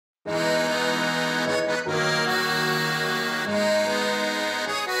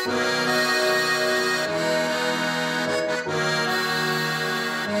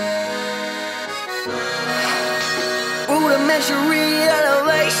luxury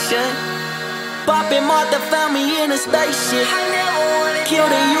elevation. Poppin' Martha found me in a spaceship. Kill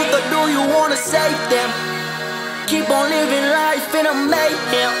the youth, or do you wanna save them? Keep on living life in a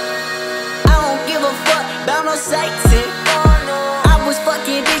mayhem. I don't give a fuck about no Satan. I was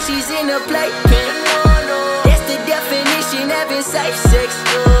fucking bitches in the playpen. That's the definition of safe sex.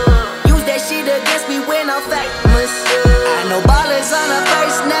 Use that shit against me when I'm famous. I know ballers on a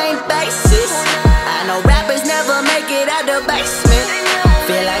first name basis. I know rappers never make it out the basement.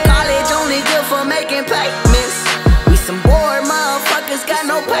 Feel like college only good for making payments. We some bored motherfuckers, got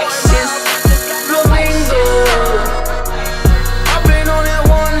no patience. Flamingo, I've been on that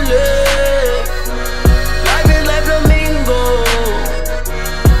one leg. Life is like flamingo,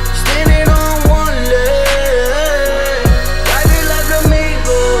 standing on one leg. Life is like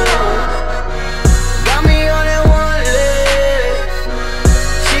flamingo, got me on that one leg.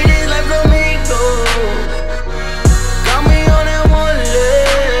 Shit is like flamingo, got me on that one leg.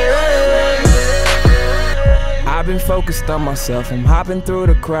 I've been focused on myself, I'm hopping through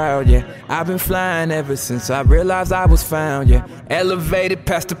the crowd, yeah. I've been flying ever since I realized I was found, yeah. Elevated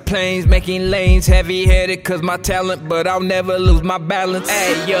past the planes, making lanes, heavy-headed cause my talent, but I'll never lose my balance.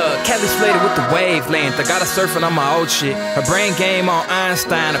 Hey, Kelly's flated with the wavelength, I got her surfing on my old shit. Her brain game on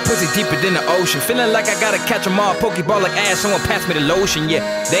Einstein, her pussy deeper than the ocean. Feeling like I gotta catch them all, Pokeball like ass, someone pass me the lotion,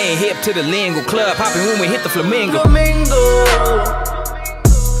 yeah. They ain't hip to the lingo, club hopping when we hit the Flamingo. Flamingo,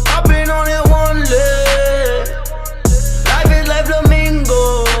 I've been on that one leg. Life is like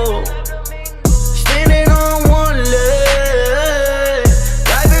flamingo, standing on one leg.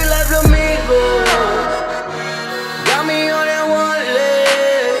 Life is like flamingo, got me on that one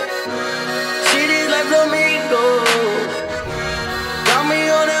leg. Shit is like flamingo, got me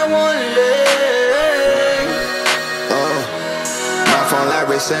on that one leg. My phone like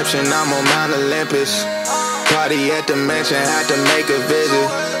reception, I'm on Mount Olympus. Party at the mansion, had to make a visit.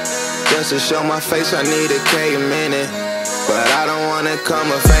 Just to show my face, I need a K a minute. But I don't wanna come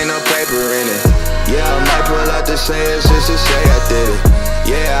up, ain't no paper in it. Yeah, I might pull out the sayings just to say I did it.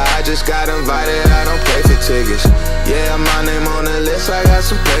 Yeah, I just got invited, I don't pay for tickets. Yeah, my name on the list, I got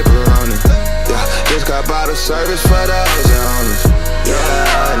some paper on it. Yeah, just got bottle service for the hoes and homies.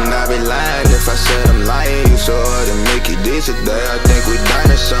 Yeah, and I be lying if I said I'm lying. You so hard to Mickey D's today, I think we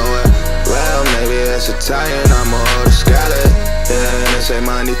dining somewhere. Well, maybe that's Italian, I'm a older scholar. Yeah, they say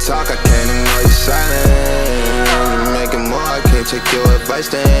money talk, I can't ignore you silent. You making more, I can't take your advice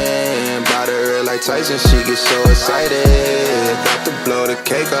then. Bout her real like Tyson, she gets so excited. About to blow the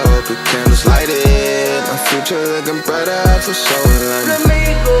cake, I hope the candles lighted. My future looking brighter, I feel so alive.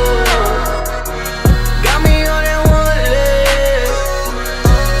 Flamingo,